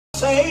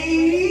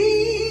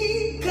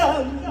shaken,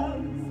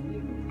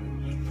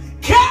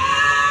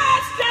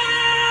 cast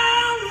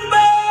down,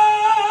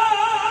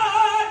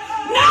 but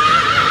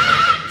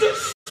not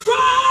destroyed.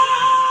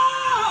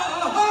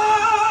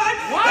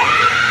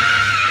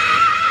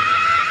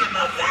 I'm a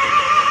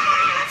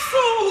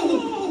vessel.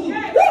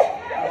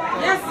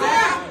 Yes,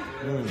 sir.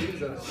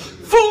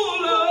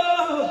 Full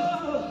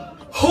of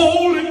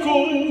Holy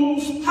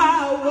Ghost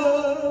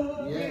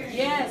power.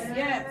 Yes,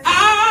 yes. I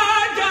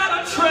got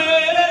a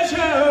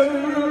treasure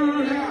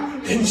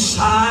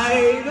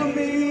inside of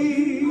me.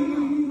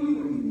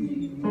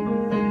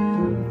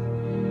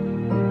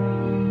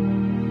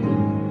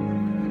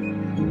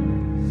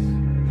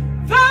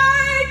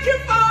 Thank you,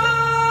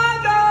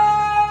 Father,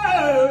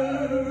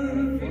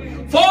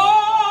 for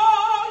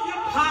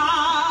your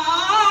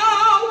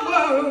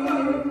power.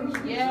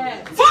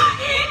 Yes. For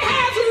it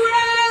has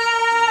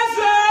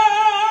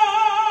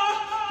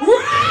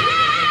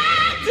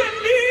resurrected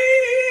me.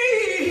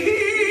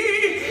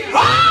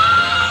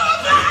 All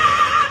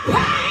that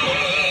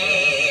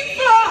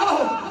painful.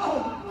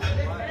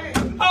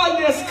 Oh,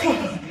 yes,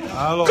 God.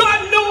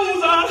 God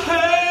knows I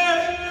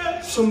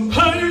had some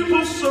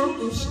painful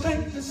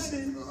circumstances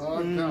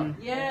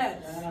Yes.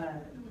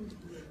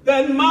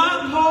 that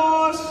my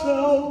poor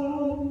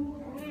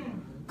soul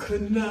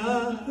could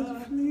not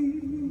flee.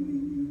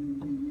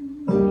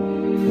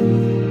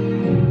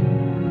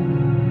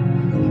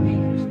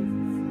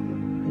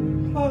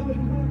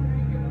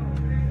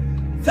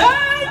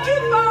 Thank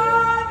you,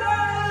 Father,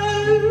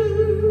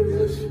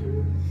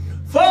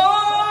 for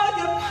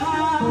your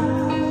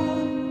power.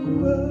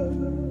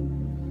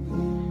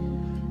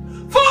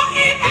 For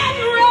it has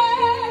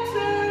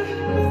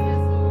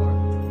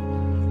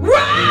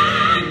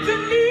resurrected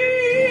me.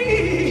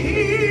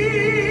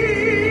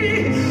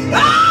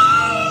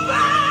 All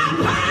that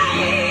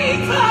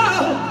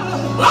painful,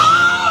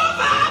 all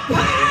that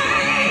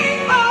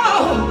painful,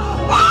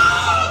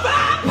 all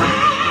that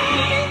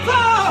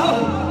painful.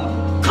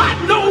 God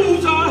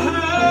knows I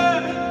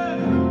had.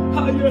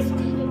 Oh, yes.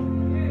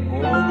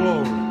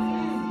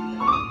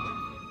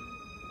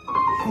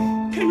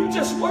 Can you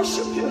just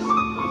worship Him?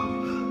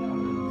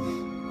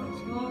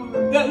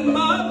 That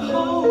my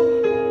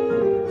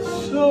whole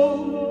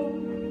soul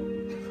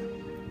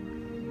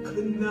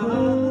could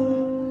not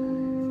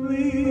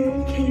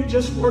breathe. Can you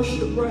just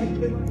worship right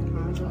there?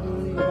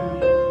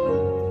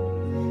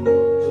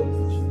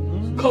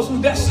 Because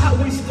that's how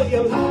we stay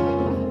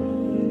alive.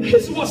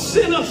 It's what's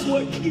in us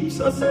what keeps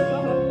us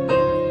alive.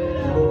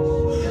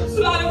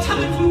 A lot of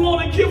times we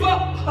want to give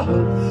up. A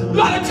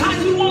lot of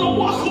times we want to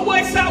walk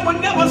away, say, I will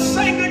never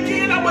sing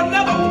again, I will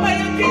never play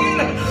again.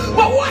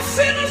 But what's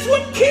in us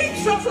what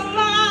keeps us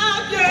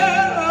alive?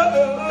 Yeah.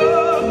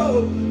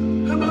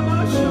 Come on,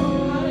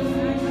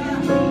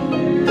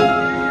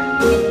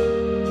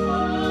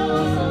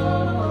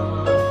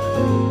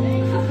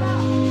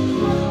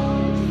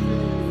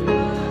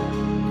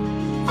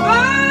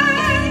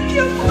 thank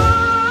you,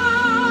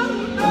 Father,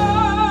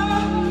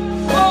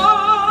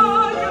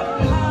 for your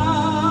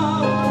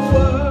power.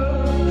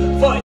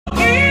 For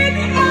it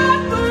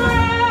has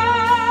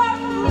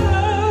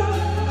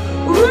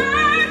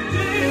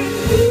resurrected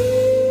me.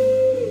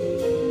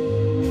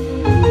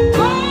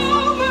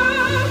 Over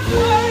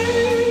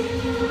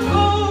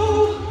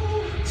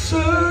painful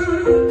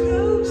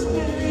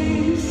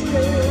circumstances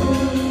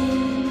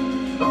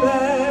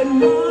that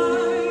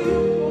my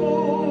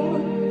poor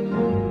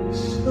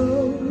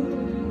soul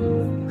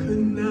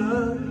could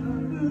not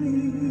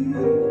believe.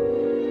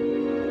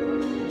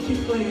 Keep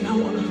playing. I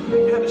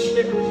gotta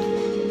share.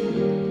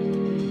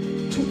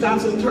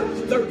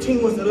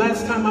 2013 was the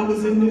last time I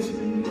was in this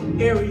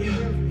area,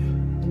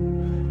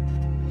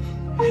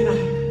 and I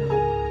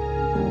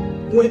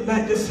went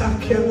back to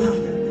South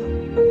Carolina,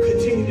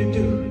 continued to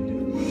do.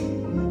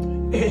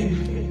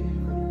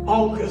 And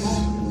August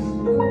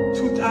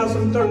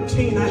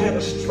 2013, I had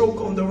a stroke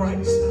on the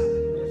right side.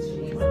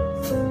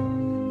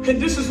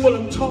 And this is what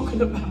I'm talking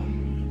about.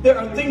 There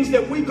are things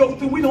that we go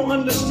through, we don't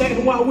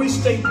understand why we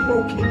stay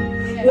broken.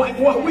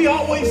 Why we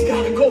always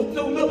got to go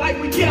through. Look like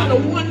we get out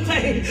of one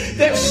thing,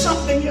 there's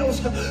something else.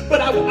 But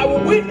I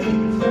went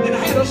and I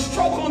had a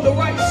stroke on the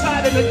right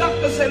side, and the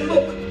doctor said,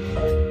 look,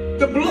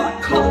 the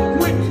blood clot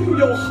went through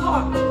your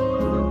heart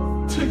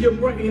to your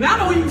brain. I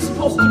know you're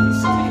supposed to be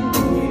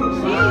standing here.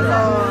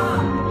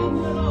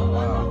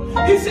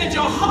 He said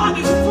your heart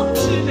is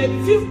functioning at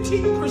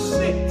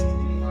 15%.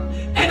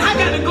 And I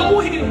got to go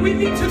in, and we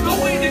need to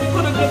go in and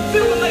put a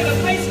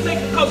defibrillator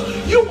pacemaker because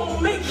you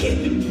won't make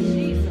it.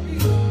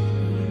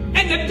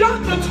 And the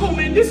doctor told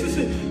me,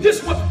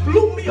 this what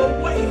blew me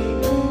away.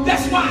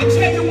 That's why I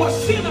tell you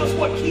what's in us,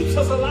 what keeps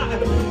us alive.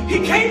 He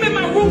came in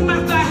my room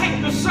after I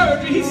had the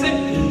surgery. He said,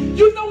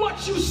 you know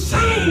what you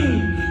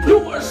sang? You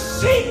were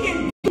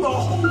singing through the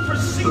whole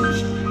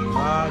procedure.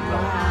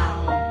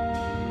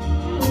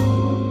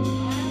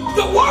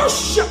 The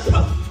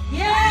worshiper.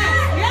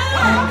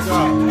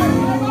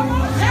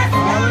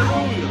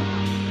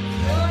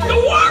 The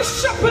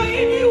worshiper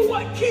in you,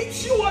 what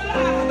keeps you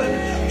alive.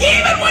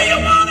 Even when you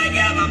want to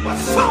give up, a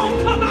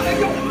song come out of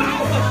your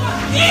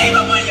mouth.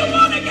 Even when you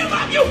want to give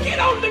up, you get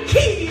on the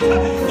keys.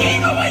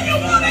 Even when you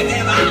want to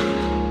give up.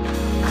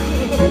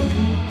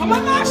 Am I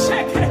not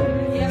shaking?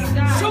 Yes,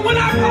 God. So when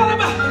I thought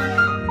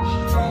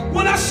about,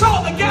 when I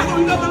saw the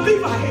gathering of the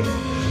Levites,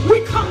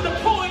 we come to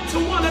point to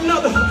one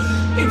another.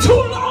 And too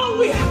long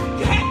we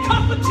have had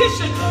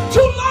competition.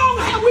 Too long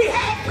have we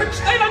had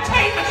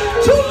entertainment.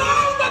 Too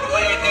long, but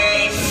we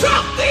need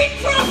something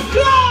from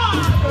God.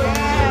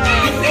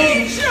 I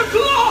need your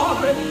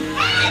glory. I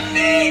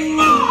need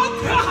more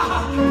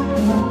God.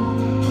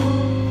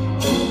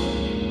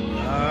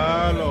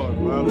 My Lord,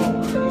 my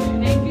Lord.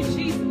 Thank you,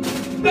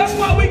 Jesus. That's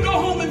why we go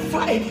home and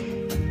fight.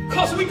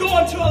 Because we go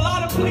into a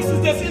lot of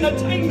places that's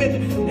entertainment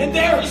and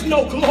there is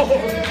no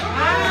glory.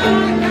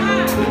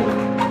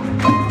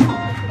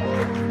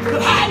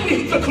 But I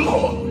need the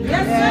glory.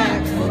 Yes,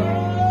 sir.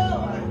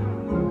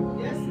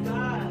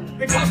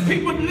 Because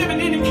people living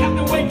any kind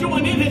of way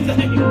doing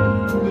anything.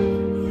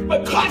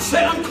 But God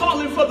said, I'm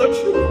calling for the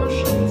true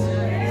worshipers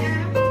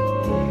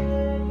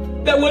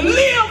that will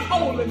live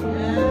holy.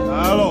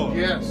 My Lord.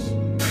 Yes.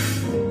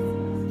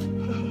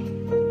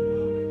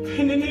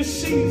 And in this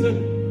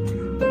season,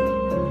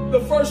 the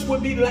first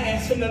will be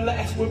last and the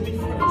last will be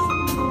first.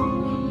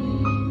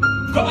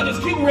 God is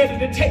getting ready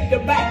to take the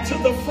back to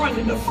the front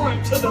and the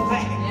front to the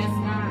back. Yes,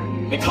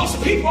 God. Because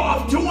people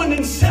are doing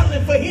and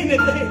selling for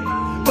anything.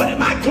 But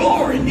my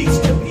glory needs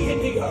to be in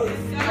the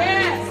earth.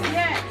 Yes,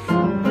 yes.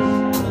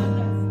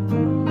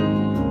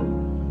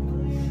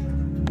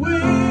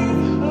 With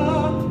a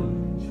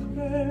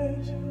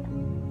treasure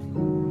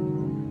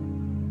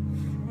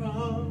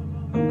from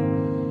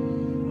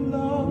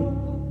love.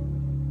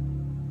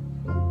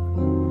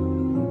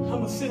 I'm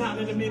going to sit down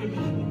in a minute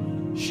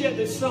and share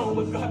this song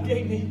what God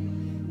gave me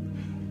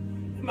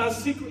in my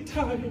secret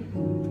time.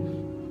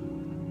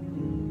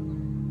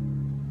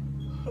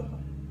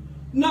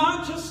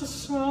 Not just a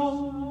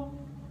song,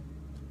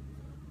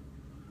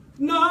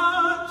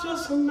 not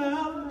just a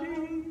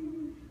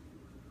melody,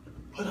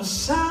 but a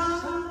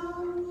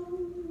sound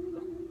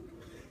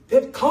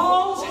that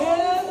calls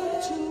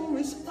heaven to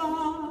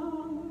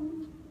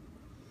respond.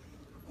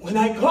 When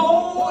I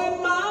go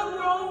in my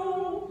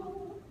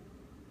room,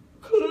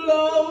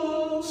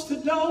 close the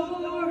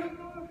door,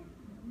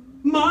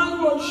 my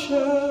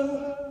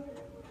worship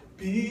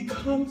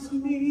becomes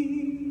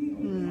me.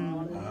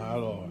 My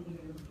Lord.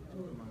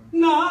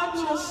 Not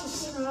just a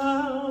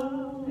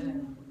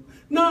sound,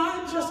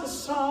 not just a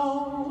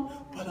song,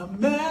 but a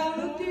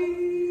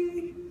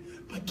melody.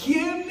 But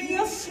give me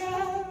a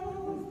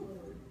sound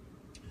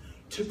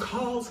to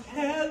cause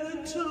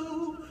heaven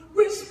to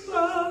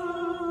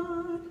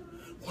respond.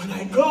 When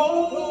I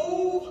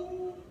go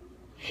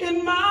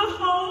in my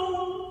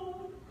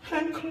home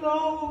and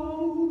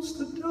close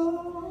the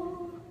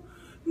door,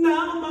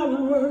 now my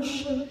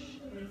worship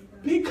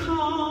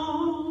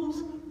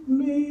becomes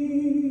me.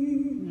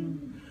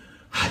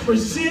 I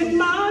present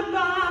my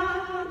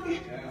body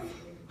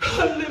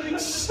a living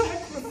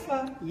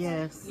sacrifice.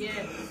 Yes.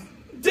 Yes.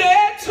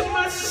 Dead to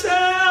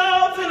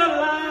myself and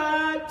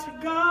alive to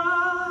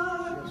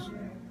God.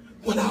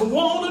 When I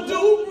want to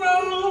do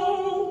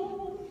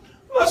wrong,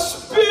 my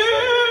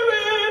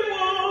spirit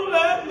won't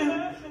let me.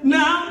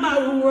 Now my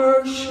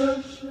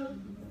worship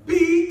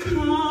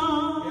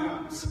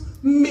becomes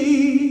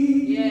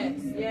me.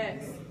 Yes,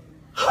 yes.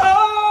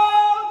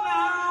 Oh,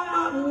 now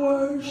my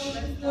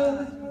worship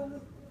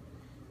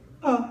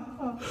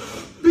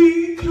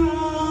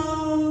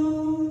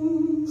becomes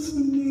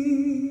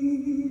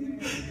me.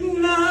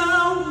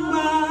 Now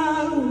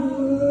my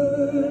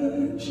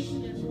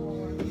worship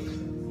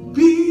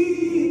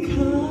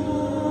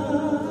becomes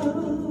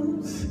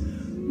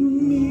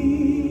me.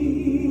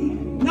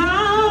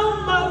 Now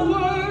my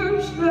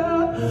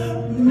worship,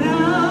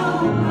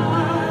 now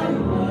my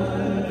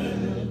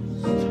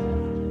worship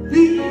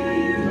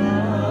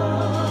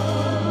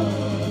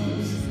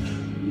becomes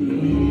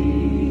me.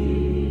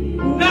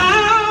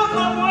 Now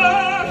my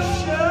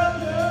worship,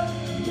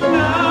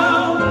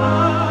 now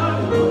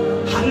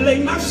I lay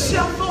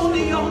myself on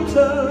the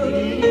altar,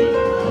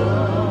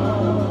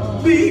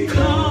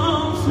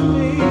 becomes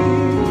me.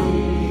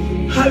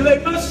 I lay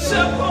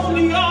myself on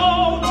the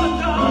altar,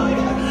 God,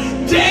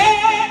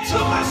 dead to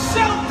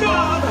myself,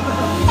 God,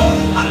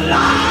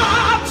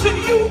 alive to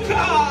you,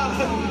 God.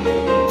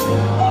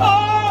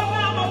 Oh,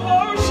 now my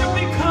worship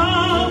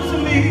becomes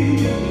me.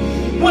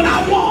 When I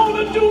want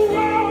to do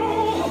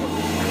wrong,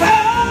 I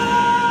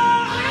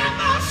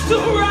must do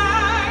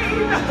right.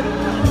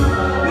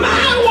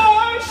 My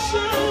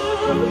worship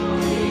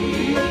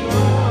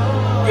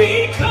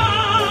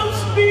becomes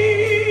me.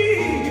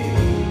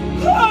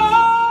 Oh,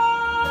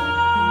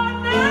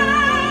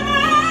 now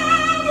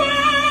my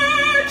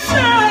worship,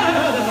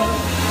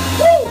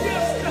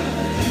 yes, God,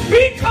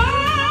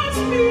 becomes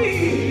me.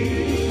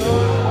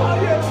 Oh,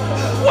 yes.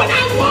 When I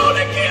want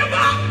to give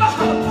up,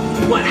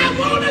 when I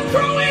want to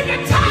throw in the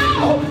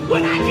towel,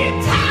 when I get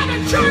tired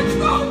of church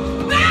folk,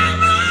 now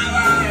my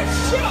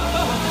worship.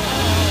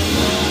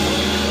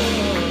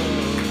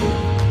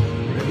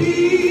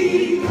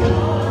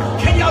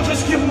 Can y'all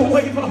just give him a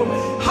wave of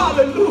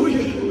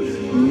hallelujah?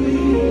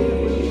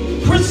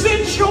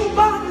 Present your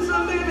bodies a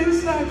living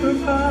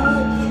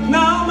sacrifice.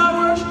 Now my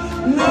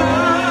worship.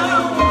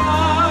 Now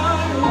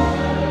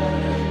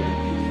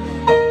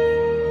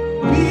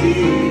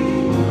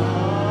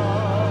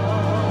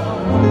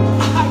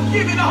I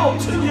give it all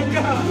to you,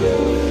 God.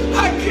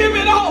 I give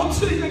it all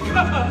to you,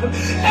 God.